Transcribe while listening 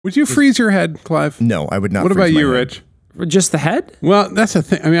Would you freeze your head, Clive? No, I would not. What freeze about my you, head. Rich? Just the head? Well, that's the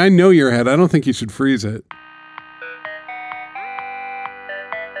thing. I mean, I know your head. I don't think you should freeze it.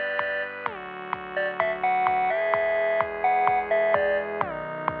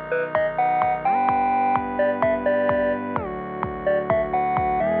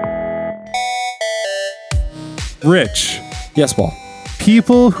 Rich. Yes, Paul.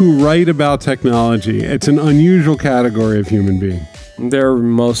 People who write about technology, it's an unusual category of human being. They're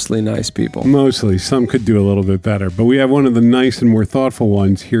mostly nice people. Mostly. Some could do a little bit better. But we have one of the nice and more thoughtful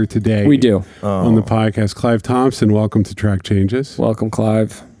ones here today. We do. On the podcast. Clive Thompson, welcome to Track Changes. Welcome,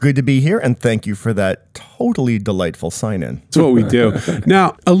 Clive. Good to be here, and thank you for that totally delightful sign-in. That's what we do.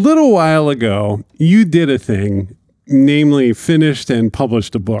 Now, a little while ago, you did a thing, namely finished and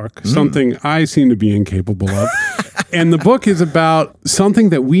published a book, something I seem to be incapable of. And the book is about something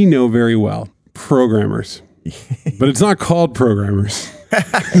that we know very well, programmers. But it's not called programmers.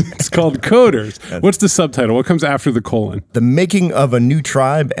 It's called coders. What's the subtitle? What comes after the colon? The making of a new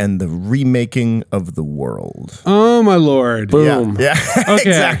tribe and the remaking of the world. Oh, my Lord. Boom. Yeah, Okay.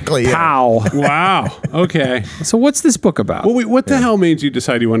 exactly. Yeah. Pow. Wow. Okay. So what's this book about? Well, wait, what the hell made you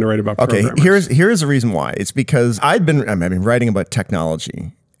decide you wanted to write about Okay, programmers? here's the reason why. It's because I've been writing about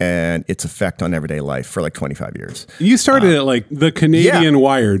technology and its effect on everyday life for like 25 years. You started at like the Canadian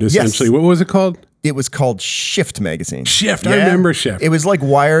Wired, essentially. Yes. What was it called? It was called Shift magazine. Shift. I remember Shift. It was like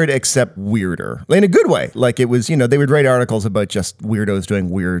Wired, except weirder. In a good way. Like it was, they would write articles about just weirdos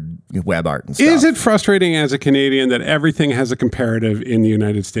doing weird web art and stuff. Is it frustrating as a Canadian that everything has a comparative in the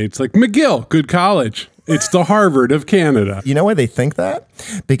United States? Like McGill, good college. It's the Harvard of Canada. You know why they think that?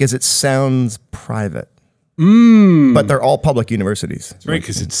 Because it sounds private. But they're all public universities. Right,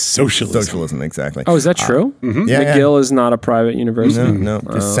 because it's socialism. Socialism, exactly. Oh, is that true? Yeah, McGill is not a private university. No,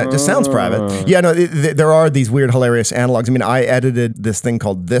 just sounds private. Yeah, no, there are these weird, hilarious analogs. I mean, I edited this thing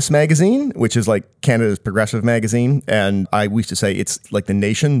called This Magazine, which is like Canada's progressive magazine, and I used to say it's like The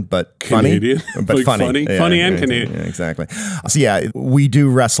Nation, but Canadian. funny. But Like funny. funny and Canadian. Yeah, exactly. So yeah, we do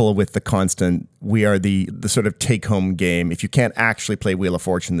wrestle with the constant, we are the sort of take-home game. If you can't actually play Wheel of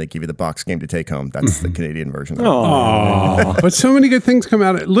Fortune, they give you the box game to take home. That's the Canadian version. Oh, but so many good things come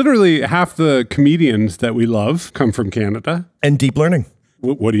out. Literally half the comedians that we love come from Canada. And deep learning.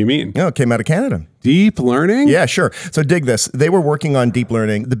 What do you mean? No, it came out of Canada. Deep learning? Yeah, sure. So dig this. They were working on deep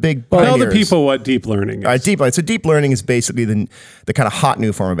learning. The big Tell the pioneers. people what deep learning is. Deep learning is basically the kind of hot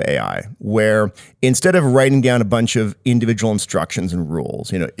new form of AI, where instead of writing down a bunch of individual instructions and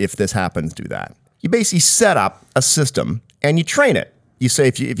rules, if this happens, do that. You basically set up a system and you train it. You say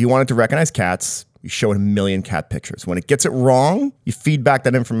if you want it to recognize cats, you show it 1 million cat pictures. When it gets it wrong, you feed back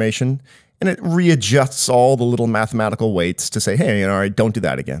that information and it readjusts all the little mathematical weights to say, hey, all right, don't do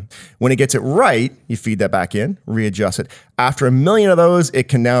that again. When it gets it right, you feed that back in, readjust it. After 1 million of those, it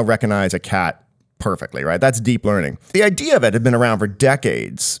can now recognize a cat perfectly, right? That's deep learning. The idea of it had been around for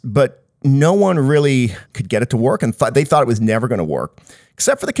decades, but no one really could get it to work, and they thought it was never going to work,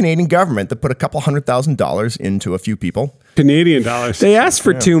 except for the Canadian government that put a couple $100,000 into a few people. Canadian dollars. They asked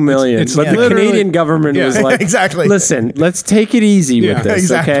for $2 million, It's but the literally- Canadian government was like, Exactly. listen, let's take it easy with this,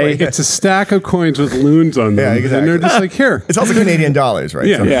 exactly. okay? It's a stack of coins with loons on them. Yeah, exactly. And they're just like, here. It's also Canadian dollars, right?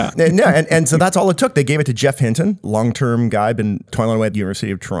 Yeah. And so that's all it took. They gave it to Jeff Hinton, long-term guy, been toiling away at the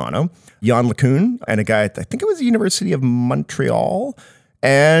University of Toronto, Jan LeCun, and a guy at, I think it was the University of Montreal.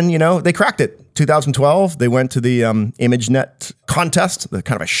 And, they cracked it. 2012, they went to the ImageNet contest, the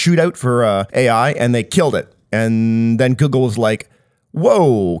kind of a shootout for AI, and they killed it. And then Google was like,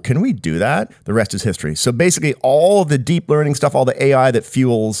 whoa, can we do that? The rest is history. So basically all the deep learning stuff, all the AI that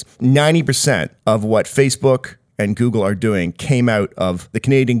fuels 90% of what Facebook and Google are doing came out of the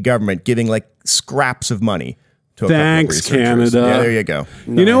Canadian government giving like scraps of money to a couple of Thanks, researchers. Canada. Yeah, there you go.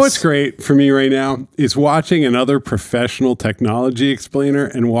 You know what's great for me right now is watching another professional technology explainer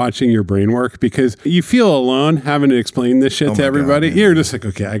and watching your brain work, because you feel alone having to explain this shit to everybody. God, yeah. You're just like,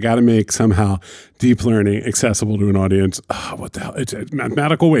 okay, I got to make somehow deep learning accessible to an audience. Oh, what the hell? It's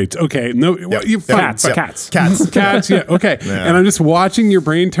mathematical weights. Okay. No, you Cats. Cats. Yeah. Okay. Yeah. And I'm just watching your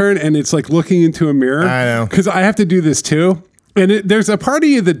brain turn, and it's like looking into a mirror. I know. Because I have to do this too. And there's a part of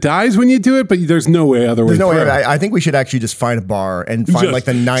you that dies when you do it, but there's no way otherwise. There's no way. I think we should actually just find a bar and find like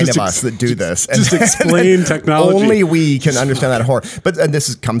the 9 of us that do this. Just explain technology. Only we can understand that horror. But and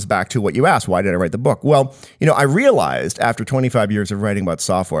this comes back to what you asked. Why did I write the book? Well, I realized after 25 years of writing about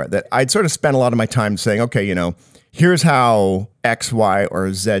software that I'd sort of spent a lot of my time saying, okay, here's how X, Y,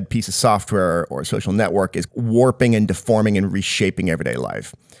 or Z piece of software or social network is warping and deforming and reshaping everyday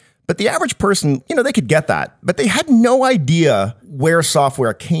life. But the average person, they could get that, but they had no idea where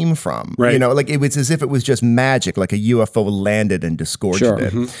software came from. Right. Like it was as if it was just magic, like a UFO landed and disgorged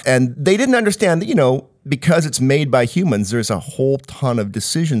it. And they didn't understand that, because it's made by humans, there's a whole ton of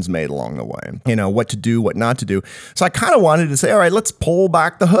decisions made along the way, what to do, what not to do. So I kind of wanted to say, all right, let's pull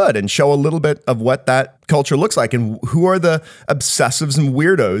back the hood and show a little bit of what that culture looks like and who are the obsessives and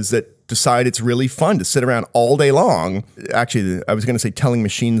weirdos that decide it's really fun to sit around all day long. Actually, I was going to say telling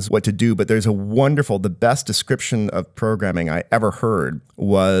machines what to do, but there's the best description of programming I ever heard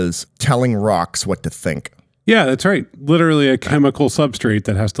was telling rocks what to think. Yeah, that's right. Literally a chemical substrate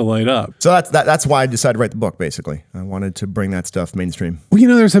that has to light up. So that's why I decided to write the book, basically. I wanted to bring that stuff mainstream.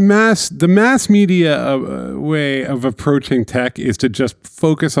 Well, there's the mass media way of approaching tech is to just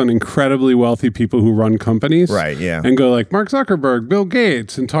focus on incredibly wealthy people who run companies. Right, yeah. And go like Mark Zuckerberg, Bill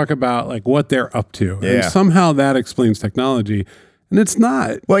Gates, and talk about like what they're up to. Yeah. And somehow that explains technology. And it's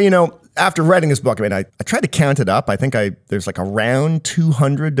not. Well, after writing this book, I tried to count it up. I think there's like around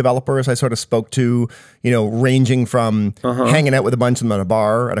 200 developers I sort of spoke to, ranging from hanging out with a bunch of them at a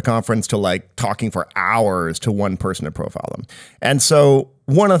bar at a conference to like talking for hours to one person to profile them. And so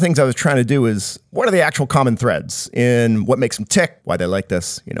one of the things I was trying to do is what are the actual common threads in what makes them tick, why they like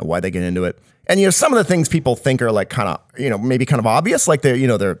this, why they get into it. And, some of the things people think are like kind of, maybe kind of obvious, like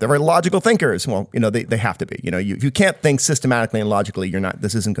they're very logical thinkers. Well, they have to be, you can't think systematically and logically,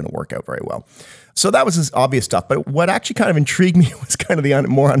 this isn't going to work out very well. So that was this obvious stuff. But what actually kind of intrigued me was kind of the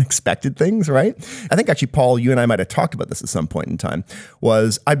more unexpected things, right? I think actually, Paul, you and I might have talked about this at some point in time,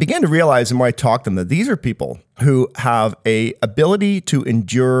 was I began to realize the more I talked to them that these are people who have a ability to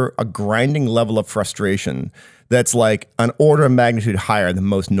endure a grinding level of frustration that's like an order of magnitude higher than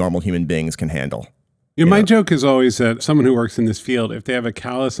most normal human beings can handle. My joke is always that someone who works in this field, if they have a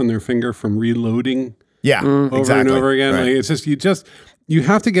callus on their finger from reloading over and over again, right. like it's just you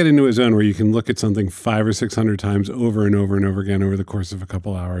have to get into a zone where you can look at something 500 or 600 times over and over and over again over the course of a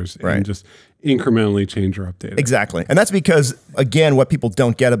couple hours and just incrementally change or update it. Exactly. And that's because, again, what people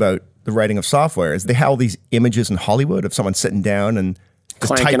don't get about the writing of software is they have all these images in Hollywood of someone sitting down and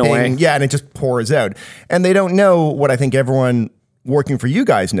just clanking typing away. Yeah, and it just pours out. And they don't know what I think everyone working for you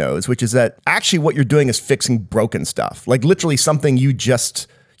guys knows, which is that actually what you're doing is fixing broken stuff. Like literally something you just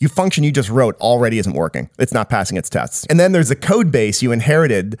wrote already isn't working. It's not passing its tests. And then there's a code base you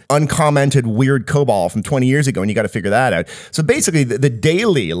inherited, uncommented weird COBOL from 20 years ago, and you got to figure that out. So basically, the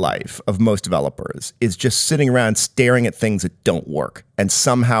daily life of most developers is just sitting around staring at things that don't work and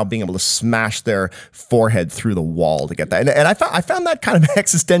somehow being able to smash their forehead through the wall to get that. And I found that kind of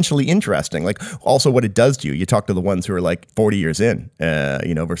existentially interesting. Like also what it does to you. You talk to the ones who are like 40 years in,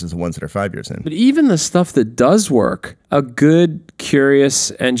 versus the ones that are 5 years in. But even the stuff that does work, a good,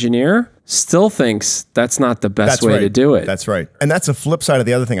 curious engineer still thinks that's not the best way to do it. That's right. And that's the flip side of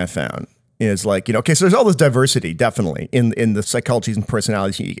the other thing I found is like, okay, so there's all this diversity, definitely, in the psychologies and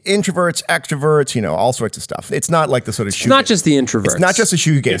personalities. Introverts, extroverts, all sorts of stuff. It's not like the sort of It's not just the introverts. It's not just the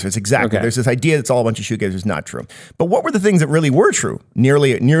shoegazers, exactly. Okay. There's this idea that it's all a bunch of shoegazers, not true. But what were the things that really were true,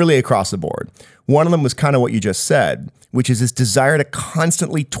 nearly across the board? One of them was kind of what you just said, which is this desire to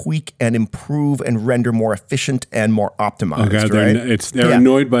constantly tweak and improve and render more efficient and more optimized. Oh God, right? they're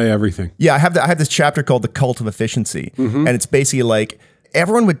annoyed by everything. Yeah, I have this chapter called The Cult of Efficiency, and it's basically like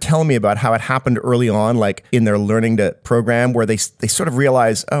everyone would tell me about how it happened early on, like in their learning to program, where they sort of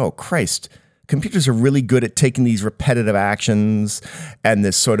realize, oh Christ, computers are really good at taking these repetitive actions and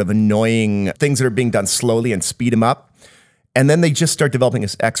this sort of annoying things that are being done slowly and speed them up. And then they just start developing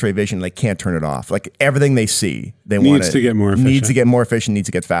this X-ray vision. They can't turn it off. Like everything they see, they want to get more efficient. Needs to get more efficient. Needs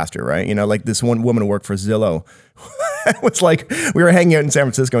to get faster, right? Like this one woman who worked for Zillow. It was like we were hanging out in San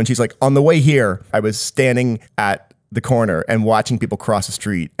Francisco, and she's like, on the way here, I was standing at the corner and watching people cross the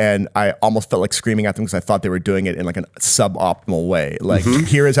street, and I almost felt like screaming at them because I thought they were doing it in like a suboptimal way. Like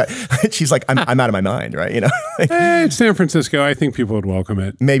here is how, she's like, I'm out of my mind, right? It's San Francisco. I think people would welcome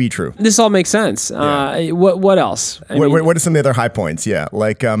it. Maybe true. This all makes sense. What else? What are some of the other high points? Yeah,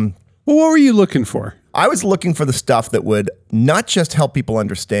 like well, what were you looking for? I was looking for the stuff that would not just help people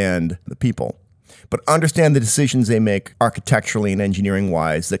understand the people, but understand the decisions they make architecturally and engineering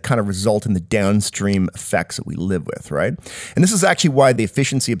wise that kind of result in the downstream effects that we live with, right? And this is actually why the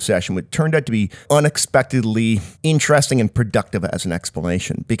efficiency obsession turned out to be unexpectedly interesting and productive as an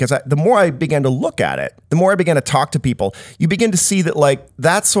explanation. Because the more I began to look at it, the more I began to talk to people, you begin to see that like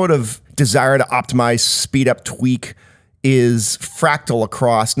that sort of desire to optimize, speed up, tweak is fractal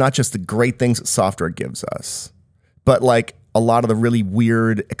across not just the great things that software gives us, but like a lot of the really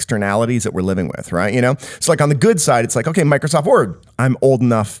weird externalities that we're living with, right? So like on the good side, it's like, okay, Microsoft Word. I'm old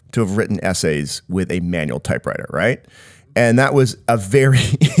enough to have written essays with a manual typewriter, right? And that was a very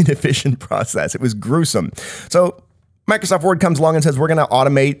inefficient process. It was gruesome. So Microsoft Word comes along and says, we're going to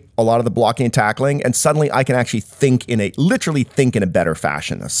automate a lot of the blocking and tackling. And suddenly I can actually literally think in a better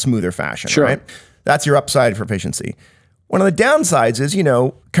fashion, a smoother fashion, right? That's your upside for efficiency. One of the downsides is,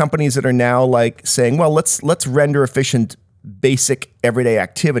 companies that are now like saying, well, let's render efficient basic everyday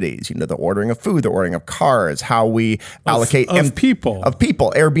activities, the ordering of food, the ordering of cars, how we allocate people,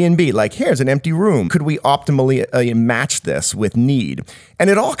 Airbnb, like here's an empty room. Could we optimally match this with need? And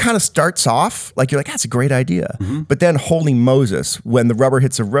it all kind of starts off like, you're like, that's a great idea. But then holy Moses, when the rubber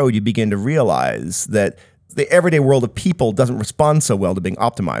hits the road, you begin to realize that the everyday world of people doesn't respond so well to being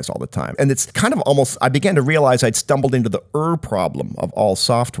optimized all the time. And it's kind of almost, I began to realize I'd stumbled into the problem of all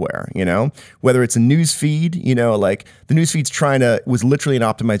software, whether it's a news feed, like the news feed's was literally an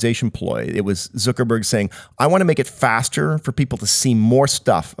optimization ploy. It was Zuckerberg saying, I want to make it faster for people to see more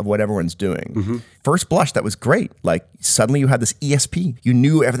stuff of what everyone's doing. First blush, that was great. Like suddenly you had this ESP. You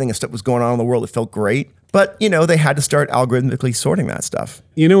knew everything that was going on in the world. It felt great. But, they had to start algorithmically sorting that stuff.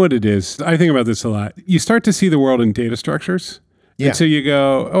 You know what it is? I think about this a lot. You start to see the world in data structures. Yeah. And so you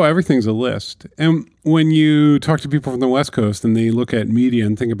go, oh, everything's a list. And when you talk to people from the West Coast and they look at media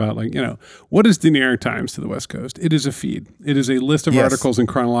and think about what is the New York Times to the West Coast? It is a feed. It is a list of articles in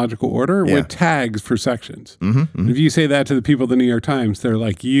chronological order with tags for sections. And if you say that to the people of the New York Times, they're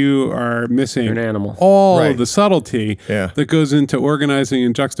like, you are missing an animal. All of the subtlety that goes into organizing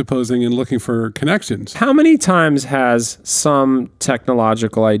and juxtaposing and looking for connections. How many times has some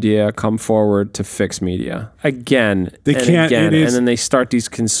technological idea come forward to fix media? Again, and then they start these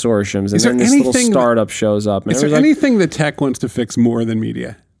consortiums, and then this little startup shows up. And is there anything that tech wants to fix more than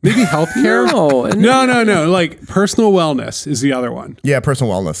media? Maybe healthcare? No. Like personal wellness is the other one. Yeah,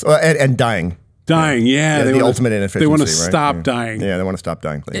 personal wellness. And dying. Dying, the ultimate inefficiency. They want to stop dying. Yeah, they want to stop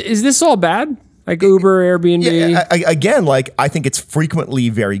dying. Is this all bad? Like Uber, Airbnb? Yeah, again, I think it's frequently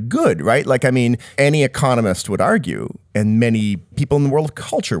very good, right? Any economist would argue, and many people in the world of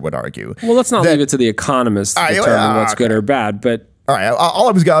culture would argue. Well, let's not leave it to the economists to determine what's good or bad, but... All right, all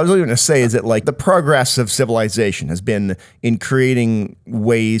I was going to say is that the progress of civilization has been in creating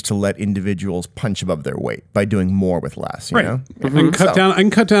ways to let individuals punch above their weight by doing more with less, you know? I can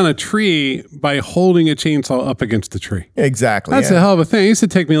cut down a tree by holding a chainsaw up against the tree. Exactly. That's a hell of a thing. It used to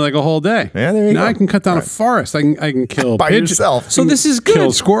take me like a whole day. Yeah, there you go. Now I can cut down a forest. I can kill by yourself. So this is good.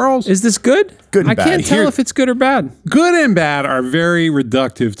 Kill squirrels. Is this good? Good and bad. I can't tell if it's good or bad. Good and bad are very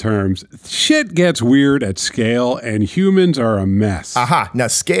reductive terms. Shit gets weird at scale, and humans are a mess. Aha. Now,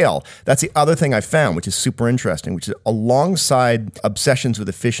 scale, that's the other thing I found, which is super interesting, which is alongside obsessions with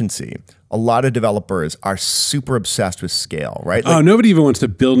efficiency, a lot of developers are super obsessed with scale, right? Nobody even wants to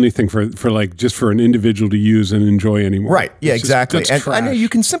build anything for just for an individual to use and enjoy anymore. Right. Yeah, exactly. And I know you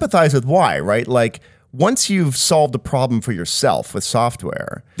can sympathize with why, right? Once you've solved a problem for yourself with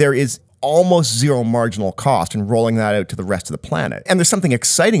software, there is almost zero marginal cost in rolling that out to the rest of the planet. And there's something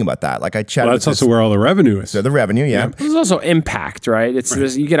exciting about that. I chatted that's also where all the revenue is. So the revenue, yeah. There's also impact, right?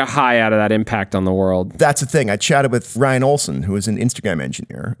 You get a high out of that impact on the world. That's the thing. I chatted with Ryan Olson, who is an Instagram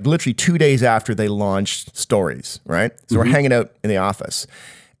engineer, literally 2 days after they launched Stories, right? So we're hanging out in the office.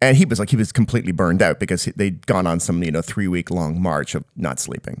 And he was completely burned out because they'd gone on some, 3-week long march of not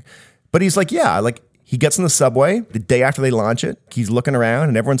sleeping. But he's he gets in the subway the day after they launch it. He's looking around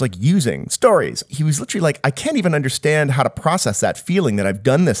and everyone's using Stories. He was literally I can't even understand how to process that feeling that I've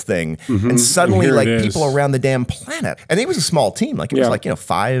done this thing. And suddenly people around the damn planet. And it was a small team. It was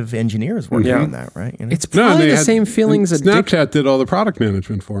 5 engineers working on that, right? It's probably the same feelings. Snapchat did all the product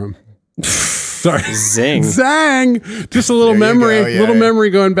management for him. Sorry. Zing. Zang. Just a little memory,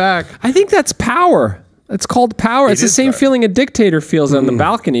 memory going back. I think that's power. It's called power. It's the same feeling a dictator feels on the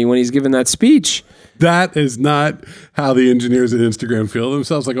balcony when he's giving that speech. That is not how the engineers at Instagram feel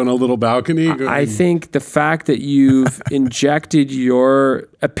themselves, on a little balcony. I think the fact that you've injected your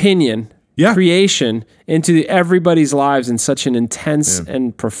opinion, creation into everybody's lives in such an intense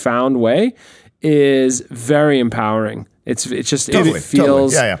and profound way is very empowering. It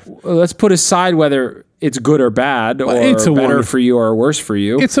feels. Let's put aside whether it's good or bad, or better for you or worse for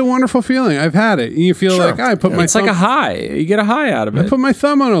you. It's a wonderful feeling. I've had it. You feel I put my. It's like a high. You get a high out of it. I put my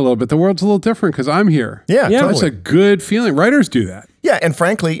thumb on it a little bit. The world's a little different because I'm here. Yeah, totally. It's a good feeling. Writers do that. Yeah, and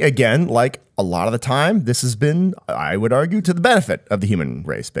frankly, again, a lot of the time, this has been, I would argue, to the benefit of the human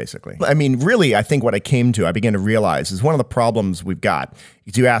race, basically. I mean, really, I think what I began to realize is one of the problems we've got.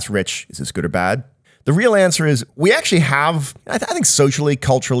 If you ask Rich, is this good or bad? The real answer is we actually have, I think socially,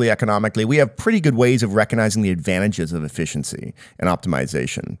 culturally, economically, we have pretty good ways of recognizing the advantages of efficiency and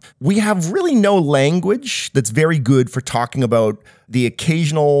optimization. We have really no language that's very good for talking about the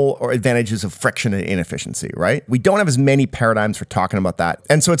occasional or advantages of friction and inefficiency, right? We don't have as many paradigms for talking about that.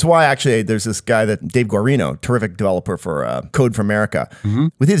 And so it's why actually there's this guy that Dave Guarino, terrific developer for Code for America,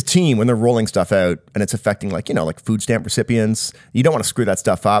 with his team, when they're rolling stuff out and it's affecting like food stamp recipients, you don't want to screw that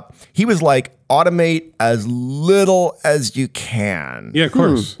stuff up. He was like, automate as little as you can. Yeah, of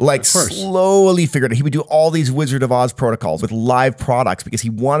course. Slowly figure it out. He would do all these Wizard of Oz protocols with live products because he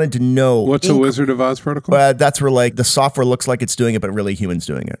wanted to know. What's a Wizard of Oz protocol? That's where like the software looks like it's doing it, but really humans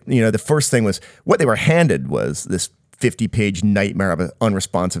doing it. The first thing was what they were handed was this 50-page nightmare of an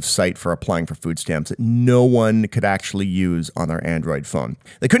unresponsive site for applying for food stamps that no one could actually use on their Android phone.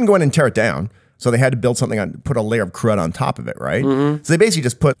 They couldn't go in and tear it down. So they had to build something put a layer of CRUD on top of it, right? So they basically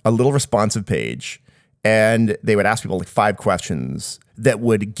just put a little responsive page and they would ask people like 5 questions that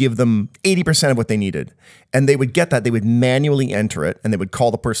would give them 80% of what they needed. And they would get that, they would manually enter it, and they would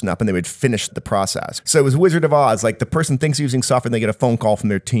call the person up and they would finish the process. So it was Wizard of Oz, like the person thinks using software and they get a phone call from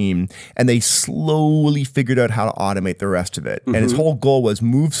their team and they slowly figured out how to automate the rest of it. And his whole goal was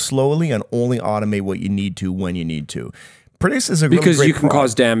move slowly and only automate what you need to when you need to. Produces a really because great you can product.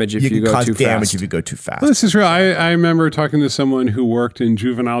 cause damage if you go too fast. You can cause damage if you go too fast. Well, this is real. I remember talking to someone who worked in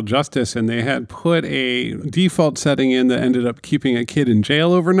juvenile justice, and they had put a default setting in that ended up keeping a kid in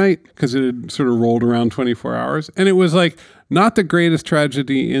jail overnight because it had sort of rolled around 24 hours. And it was like not the greatest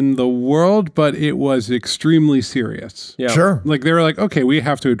tragedy in the world, but it was extremely serious. Yeah. Sure. Like they were like, okay, we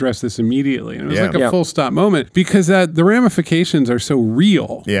have to address this immediately. And it was like a Yeah. full stop moment because the ramifications are so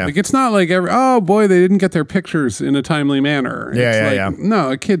real. Yeah. Like it's not like oh boy, they didn't get their pictures in a timely manner. Yeah. No,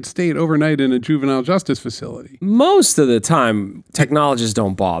 a kid stayed overnight in a juvenile justice facility. Most of the time, technologists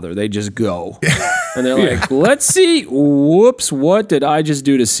don't bother. They just go. And they're like, let's see. Whoops, what did I just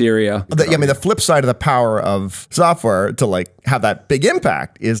do to Syria? The flip side of the power of software to like have that big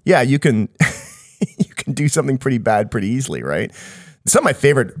impact is, you can you can do something pretty bad pretty easily, right? Some of my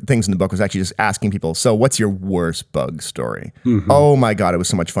favorite things in the book was actually just asking people, so what's your worst bug story? Oh my God, it was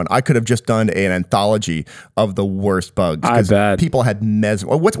so much fun. I could have just done an anthology of the worst bugs. I bet. People had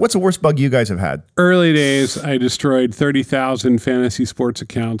what's the worst bug you guys have had? Early days, I destroyed 30,000 fantasy sports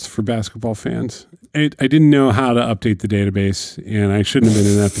accounts for basketball fans. I didn't know how to update the database, and I shouldn't have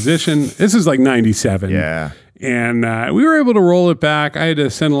been in that position. This is like 97. Yeah. And we were able to roll it back. I had to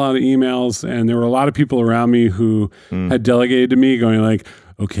send a lot of emails, and there were a lot of people around me who had delegated to me going like,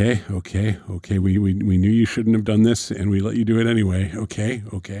 okay, we knew you shouldn't have done this, and we let you do it anyway. Okay.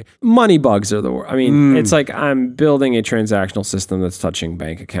 Money bugs are the worst. I mean, it's like I'm building a transactional system that's touching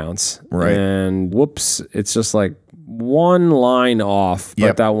bank accounts. Right. And whoops, it's just like one line off,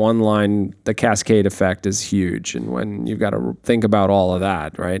 but that one line, the cascade effect is huge. And when you've got to think about all of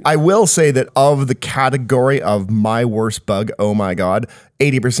that, right? I will say that of the category of my worst bug, oh my God,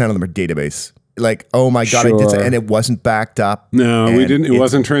 80% of them are database. Like, oh my God, I did Sure. and it wasn't backed up. No, we didn't. It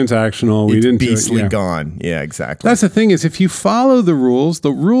wasn't transactional. We didn't beastly do it. Yeah. gone. Yeah, exactly. That's the thing is if you follow the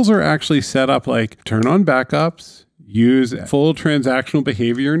rules are actually set up like turn on backups, use full transactional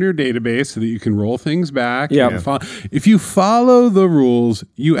behavior in your database so that you can roll things back. Yeah. If you follow the rules,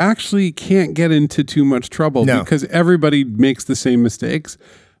 you actually can't get into too much trouble because everybody makes the same mistakes,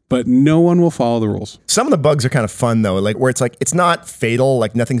 but no one will follow the rules. Some of the bugs are kind of fun though, like where it's like, it's not fatal,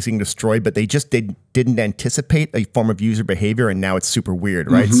 like nothing's being destroyed, but they just didn't anticipate a form of user behavior and now it's super weird,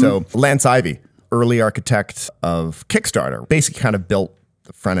 right? So Lance Ivey, early architect of Kickstarter, basically kind of built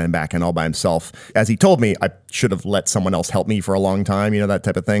the front end and back end all by himself. As he told me, I should have let someone else help me for a long time, that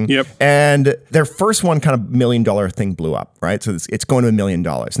type of thing. Yep. And their first one kind of $1 million thing blew up, right? So it's going to $1 million.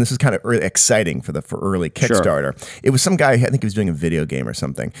 And this is kind of really exciting for early Kickstarter. Sure. It was some guy, I think he was doing a video game or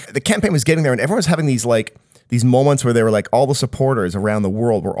something. The campaign was getting there and everyone was having these moments where they were like, all the supporters around the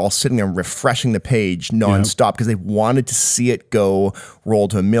world were all sitting there refreshing the page nonstop because they wanted to see it go roll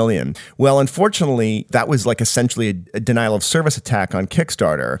to $1 million. Well, unfortunately, that was like essentially a denial of service attack on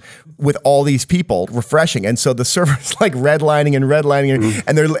Kickstarter with all these people refreshing. And so the server's like redlining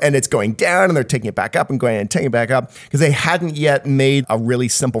and it's going down and they're taking it back up and going and taking it back up because they hadn't yet made a really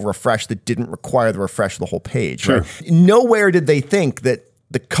simple refresh that didn't require the refresh of the whole page. Sure. Right? Nowhere did they think that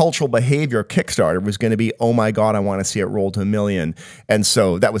the cultural behavior of Kickstarter was going to be, oh my God, I want to see it roll to $1 million. And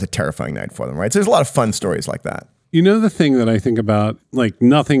so that was a terrifying night for them, right? So there's a lot of fun stories like that. The thing that I think about, like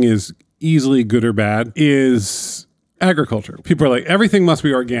nothing is easily good or bad, is agriculture. People are like, everything must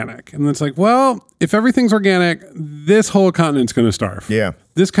be organic. And it's like, well, if everything's organic, this whole continent's going to starve. Yeah.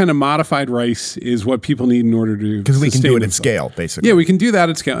 This kind of modified rice is what people need in order to because we can do it at themselves. scale, basically. Yeah, we can do that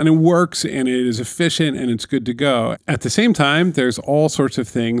at scale. And it works and it is efficient and it's good to go. At the same time, there's all sorts of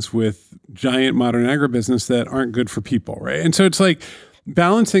things with giant modern agribusiness that aren't good for people, right? And so it's like,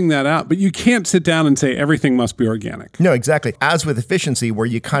 balancing that out, but you can't sit down and say everything must be organic. No, exactly. As with efficiency, where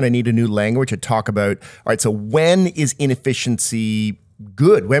you kind of need a new language to talk about, all right, so when is inefficiency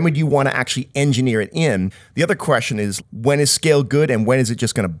good? When would you want to actually engineer it in? The other question is, when is scale good and when is it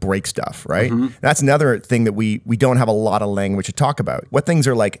just going to break stuff, right? That's another thing that we don't have a lot of language to talk about. What things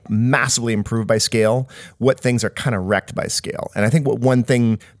are like massively improved by scale? What things are kind of wrecked by scale? And I think one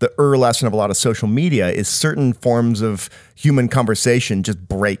thing, the lesson of a lot of social media is certain forms of human conversation just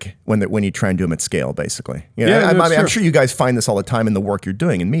break when you try and do them at scale, basically. You know, I'm sure you guys find this all the time in the work you're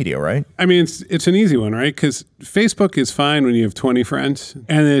doing in media, right? I mean, it's an easy one, right? Because Facebook is fine when you have 20 friends,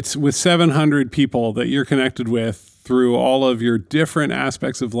 and it's with 700 people that you're connected with through all of your different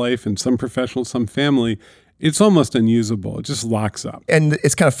aspects of life, and some professional, some family. It's almost unusable. It just locks up. And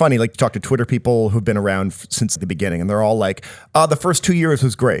it's kind of funny, like you talk to Twitter people who've been around since the beginning, and they're all like, the first 2 years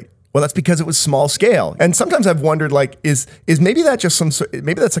was great. Well, that's because it was small scale. And sometimes I've wondered, like, is maybe that just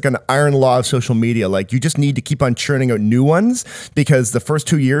maybe that's like an iron law of social media? Like, you just need to keep on churning out new ones because the first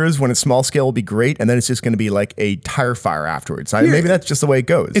 2 years when it's small scale will be great, and then it's just going to be like a tire fire afterwards. Maybe that's just the way it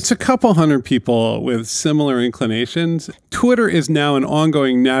goes. It's a couple hundred people with similar inclinations. Twitter is now an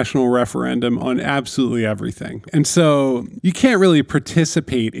ongoing national referendum on absolutely everything. And so you can't really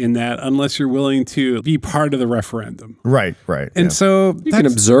participate in that unless you're willing to be part of the referendum. Right. And so you can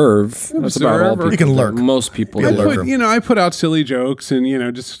observe. That's about all you can lurk. Most people I put out silly jokes and,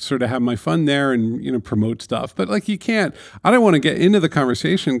 just sort of have my fun there and, promote stuff. But like I don't want to get into the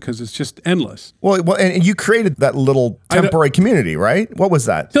conversation because it's just endless. Well, and you created that little temporary community, right? What was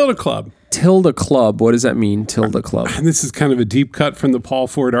that? Tilde Club. Tilde Club. What does that mean, Tilde Club? And this is kind of a deep cut from the Paul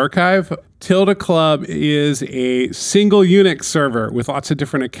Ford archive. Tilde Club is a single Unix server with lots of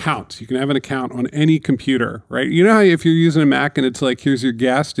different accounts. You can have an account on any computer, right? You know how if you're using a Mac and it's like, here's your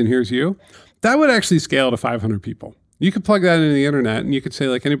guest and here's you? That would actually scale to 500 people. You could plug that into the internet and you could say,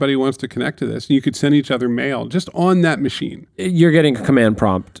 like, anybody who wants to connect to this, and you could send each other mail just on that machine. You're getting a command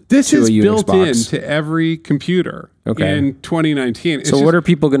prompt. This is built into every computer in 2019. So what are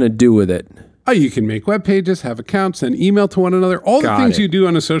people going to do with it? Oh, you can make web pages, have accounts, send email to one another. All the things you do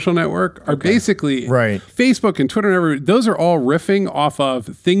on a social network are basically Facebook and Twitter and everything. Those are all riffing off of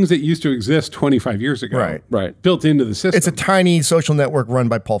things that used to exist 25 years ago. Right. Built into the system. It's a tiny social network run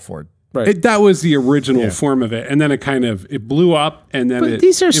by Paul Ford. Right. That was the original form of it. And then it blew up and then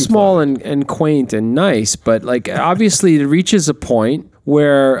these are small and quaint and nice, but like obviously it reaches a point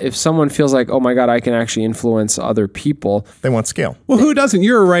where if someone feels like, oh my God, I can actually influence other people. They want scale. Well, who doesn't?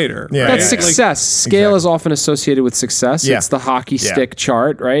 You're a writer. Yeah, That's success. Scale is often associated with success. It's the hockey stick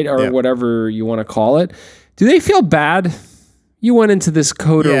chart, right? Or whatever you want to call it. Do they feel bad? You went into this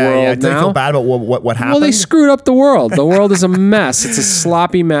coder world now. They feel bad about what happened? Well, they screwed up the world. The world is a mess. It's a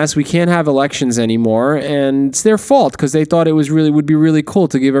sloppy mess. We can't have elections anymore, and it's their fault because they thought it would be really cool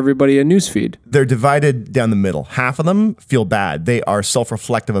to give everybody a newsfeed. They're divided down the middle. Half of them feel bad. They are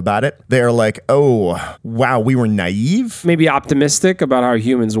self-reflective about it. They're like, oh, wow, we were naive. Maybe optimistic about how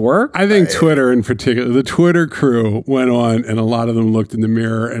humans work. I think Twitter in particular, the Twitter crew went on, and a lot of them looked in the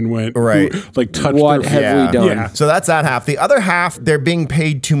mirror and went, touched what have we done? Yeah. So that's that half. The other half, they're being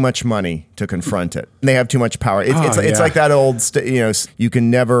paid too much money to confront it. They have too much power. It's like that old, you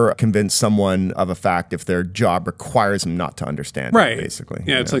can never convince someone of a fact if their job requires them not to understand it, basically.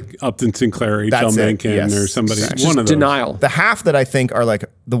 Yeah, it's like Upton Sinclair, H.L. Mencken, or somebody. It's one of those. Denial. The half that I think are like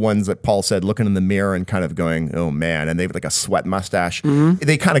the ones that Paul said, looking in the mirror and kind of going, oh man, and they have like a sweat mustache.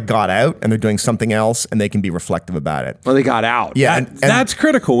 They kind of got out and they're doing something else and they can be reflective about it. Well, they got out. Yeah. And that's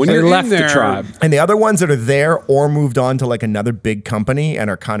critical. When you're left in there, the tribe. And the other ones that are there or moved on to like another big company and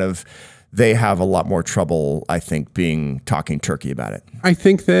are kind of, they have a lot more trouble, I think, talking turkey about it. I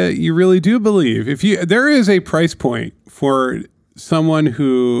think that you really do believe there is a price point for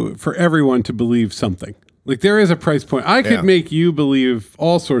for everyone to believe something. Like there is a price point. I could make you believe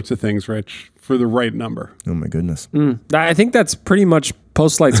all sorts of things, Rich, for the right number. Oh my goodness. I think that's pretty much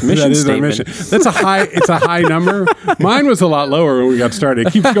Postlight's mission statement. Our mission. That's it's a high number. Mine was a lot lower when we got started.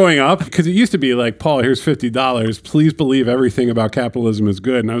 It keeps going up because it used to be like, Paul, here's $50. Please believe everything about capitalism is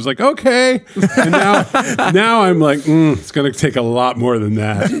good. And I was like, okay. And now I'm like, it's going to take a lot more than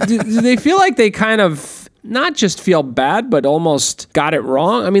that. Do they feel like they kind of not just feel bad, but almost got it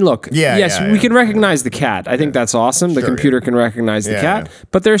wrong? I mean, look, we can recognize the cat. I think that's awesome. The computer can recognize the cat.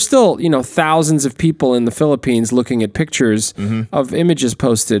 But there's still, thousands of people in the Philippines looking at pictures of images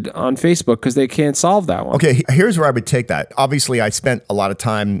posted on Facebook because they can't solve that one. Okay, here's where I would take that. Obviously, I spent a lot of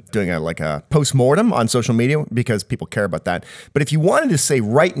time doing a post-mortem on social media because people care about that. But if you wanted to say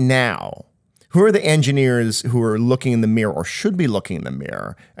right now, who are the engineers who are looking in the mirror or should be looking in the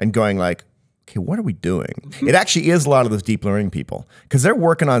mirror and going like, okay, what are we doing? It actually is a lot of those deep learning people because they're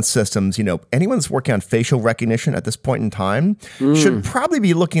working on systems. Anyone that's working on facial recognition at this point in time should probably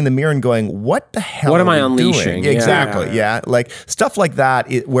be looking in the mirror and going, what the hell What am I we unleashing? doing? Exactly. Yeah. Like stuff like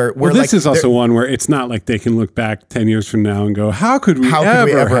that. Where this is also one where it's not like they can look back 10 years from now and go, how could we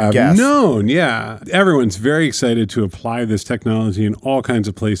ever have guessed? known? Yeah. Everyone's very excited to apply this technology in all kinds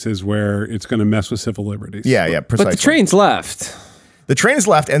of places where it's going to mess with civil liberties. Yeah, precisely. But the train's left. The train is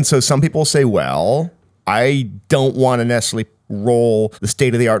left, and so some people say, well, I don't want to necessarily roll the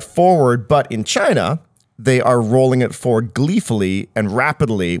state-of-the-art forward, but in China, they are rolling it forward gleefully and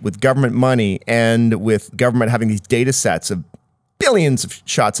rapidly with government money and with government having these data sets of billions of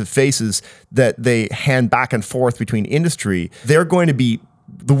shots of faces that they hand back and forth between industry. They're going to be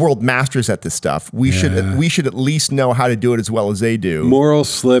the world masters at this stuff. We should at least know how to do it as well as they do. Moral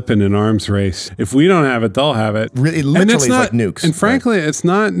slip in an arms race. If we don't have it, they'll have it. It literally is like nukes. And frankly, it's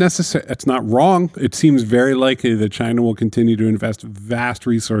not necessary. It's not wrong. It seems very likely that China will continue to invest vast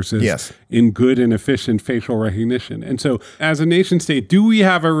resources in good and efficient facial recognition. And so as a nation state, do we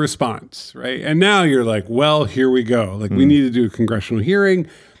have a response, right? And now you're like, well, here we go. Like we need to do a congressional hearing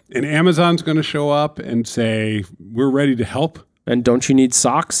and Amazon's going to show up and say, we're ready to help. And don't you need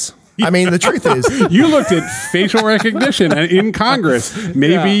socks? I mean, the truth is... You looked at facial recognition in Congress.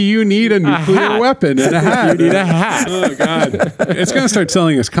 Maybe you need a nuclear weapon and a hat. You need a hat. Oh, God. It's going to start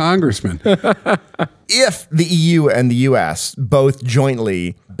selling us congressmen. If the EU and the US both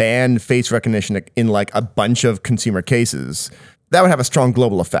jointly ban face recognition in like a bunch of consumer cases... that would have a strong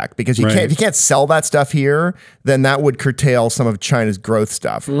global effect because if you can't sell that stuff here, then that would curtail some of China's growth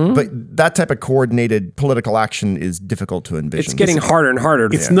stuff. But that type of coordinated political action is difficult to envision. It's getting harder and harder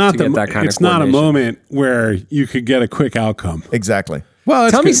to get that kind of It's not a moment where you could get a quick outcome. Exactly.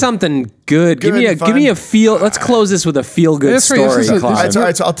 Well, tell me something good. Give me a feel. Let's close this with a feel good story. I'll tell you.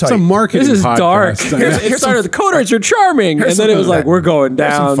 It's a marketing This is podcast. dark. It started the coders are charming, and then it was like we're going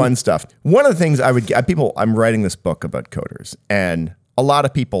down. Some fun stuff. One of the things I'm writing this book about coders, and a lot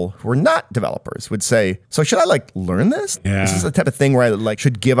of people who are not developers would say, so should I like learn this? Yeah. This is the type of thing where I like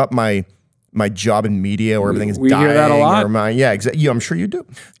should give up my job in media where everything is dying. We hear that a lot. Exactly. I'm sure you do.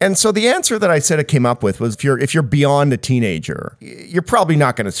 And so the answer that I said I came up with was if you're beyond a teenager, you're probably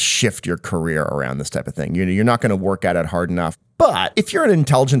not going to shift your career around this type of thing. You're not going to work at it hard enough. But if you're an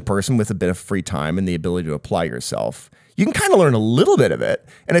intelligent person with a bit of free time and the ability to apply yourself, you can kind of learn a little bit of it.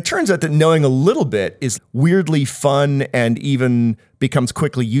 And it turns out that knowing a little bit is weirdly fun and even becomes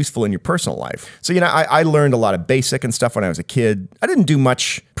quickly useful in your personal life. So, I learned a lot of basic and stuff when I was a kid. I didn't do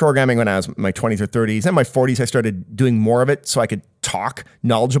much programming when I was in my 20s or 30s. In my 40s, I started doing more of it so I could talk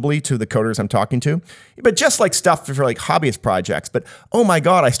knowledgeably to the coders I'm talking to. But just like stuff for like hobbyist projects. But oh my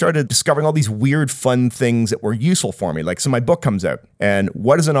God, I started discovering all these weird, fun things that were useful for me. Like, so my book comes out. And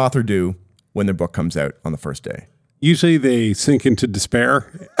what does an author do when their book comes out on the first day? Usually they sink into despair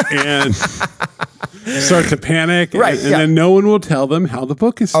and start to panic. And then no one will tell them how the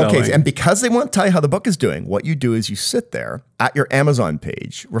book is selling. Okay, and because they won't tell you how the book is doing, what you do is you sit there at your Amazon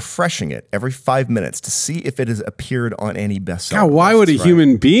page, refreshing it every 5 minutes to see if it has appeared on any bestseller. God, why would a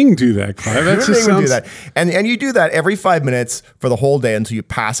human being do that, Clive? That just sounds... do that. And you do that every 5 minutes for the whole day until you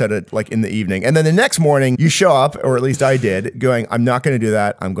pass out at like in the evening. And then the next morning you show up, or at least I did, going, I'm not going to do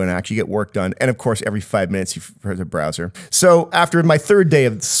that. I'm going to actually get work done. And of course, every 5 minutes you press a browser. So after my third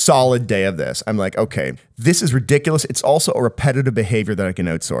solid day of this, I'm like, okay, this is ridiculous. It's also a repetitive behavior that I can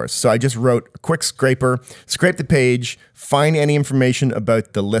outsource. So I just wrote a quick scrape the page, find any information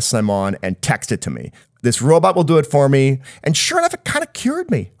about the lists I'm on, and text it to me. This robot will do it for me. And sure enough, it kind of cured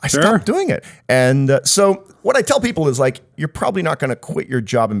me. I stopped doing it. And so what I tell people is like, you're probably not going to quit your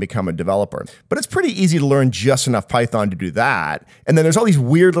job and become a developer, but it's pretty easy to learn just enough Python to do that. And then there's all these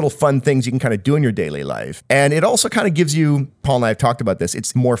weird little fun things you can kind of do in your daily life. And it also kind of gives you, Paul and I have talked about this,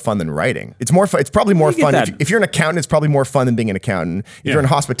 it's more fun than writing. It's more fun. It's probably more fun. If you're an accountant, it's probably more fun than being an accountant. If you're in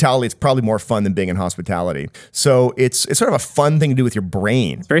hospitality, it's probably more fun than being in hospitality. So it's sort of a fun thing to do with your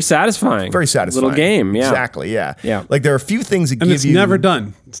brain. It's very satisfying. Very satisfying. Little game. Yeah. Exactly. Yeah. Like there are a few things that give you... And it's never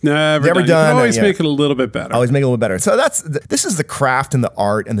done. It's never done. You can always make it a little bit better. Always make it a little better. So this is the craft and the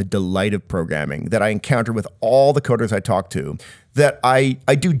art and the delight of programming that I encounter with all the coders I talk to, that I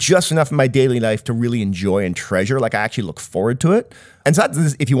do just enough in my daily life to really enjoy and treasure. Like I actually look forward to it. And so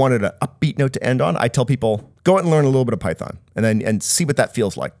if you wanted an upbeat note to end on, I tell people, go out and learn a little bit of Python and see what that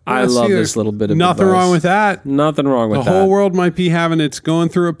feels like. I love this little bit of Nothing advice. wrong with that. Nothing wrong with that. The whole world might be going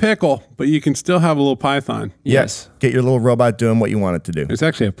through a pickle, but you can still have a little Python. Yes. Get your little robot doing what you want it to do. There's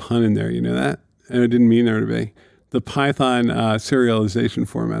actually a pun in there. You know that? And I didn't mean there to be. The Python serialization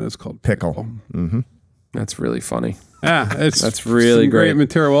format is called pickle. Mm-hmm. That's really funny. That's really great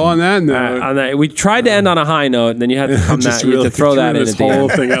material. Well, on that note, we tried to end on a high note, and then you had to come back. You had to throw that in. This whole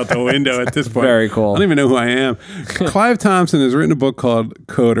thing out the window at this point. Very cool. I don't even know who I am. Clive Thompson has written a book called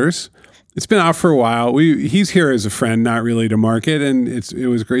Coders. It's been out for a while. He's here as a friend, not really to market, and it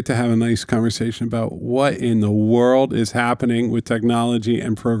was great to have a nice conversation about what in the world is happening with technology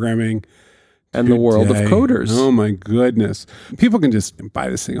and programming. And the world of coders. Oh my goodness. People can just buy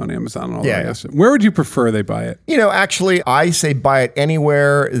this thing on Amazon and all that. Where would you prefer they buy it? Actually, I say buy it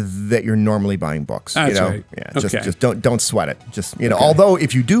anywhere that you're normally buying books. That's right. Yeah, just don't sweat it. Just, although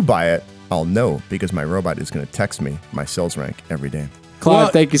if you do buy it, I'll know because my robot is going to text me my sales rank every day.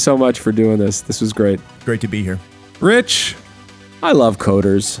 Clive, thank you so much for doing this. This was great. Great to be here. Rich. I love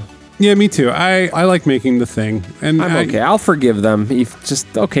coders. Yeah, me too. I like making the thing. And I'm okay. I'll forgive them.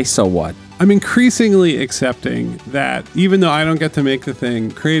 So what? I'm increasingly accepting that even though I don't get to make the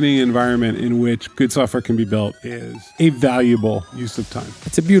thing, creating an environment in which good software can be built is a valuable use of time.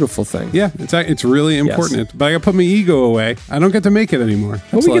 It's a beautiful thing. Yeah, it's really important. Yes. But I got to put my ego away. I don't get to make it anymore.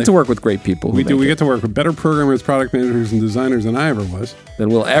 Well, we get to work with great people. We do. We get to work with better programmers, product managers, and designers than I ever was. Than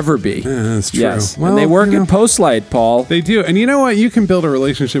we'll ever be. Yeah, that's true. Yes. Well, and they work at Postlight, Paul. They do. And you know what? You can build a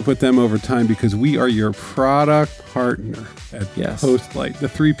relationship with them over time because we are your product partner at Postlight, the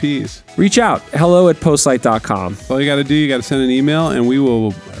 3 Ps. Reach out. hello@postlight.com. All you got to do, you got to send an email, and we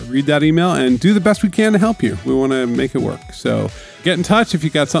will read that email and do the best we can to help you. We want to make it work. So get in touch if you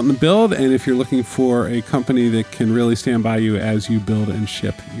got something to build, and if you're looking for a company that can really stand by you as you build and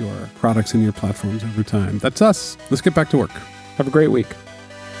ship your products and your platforms over time. That's us. Let's get back to work. Have a great week.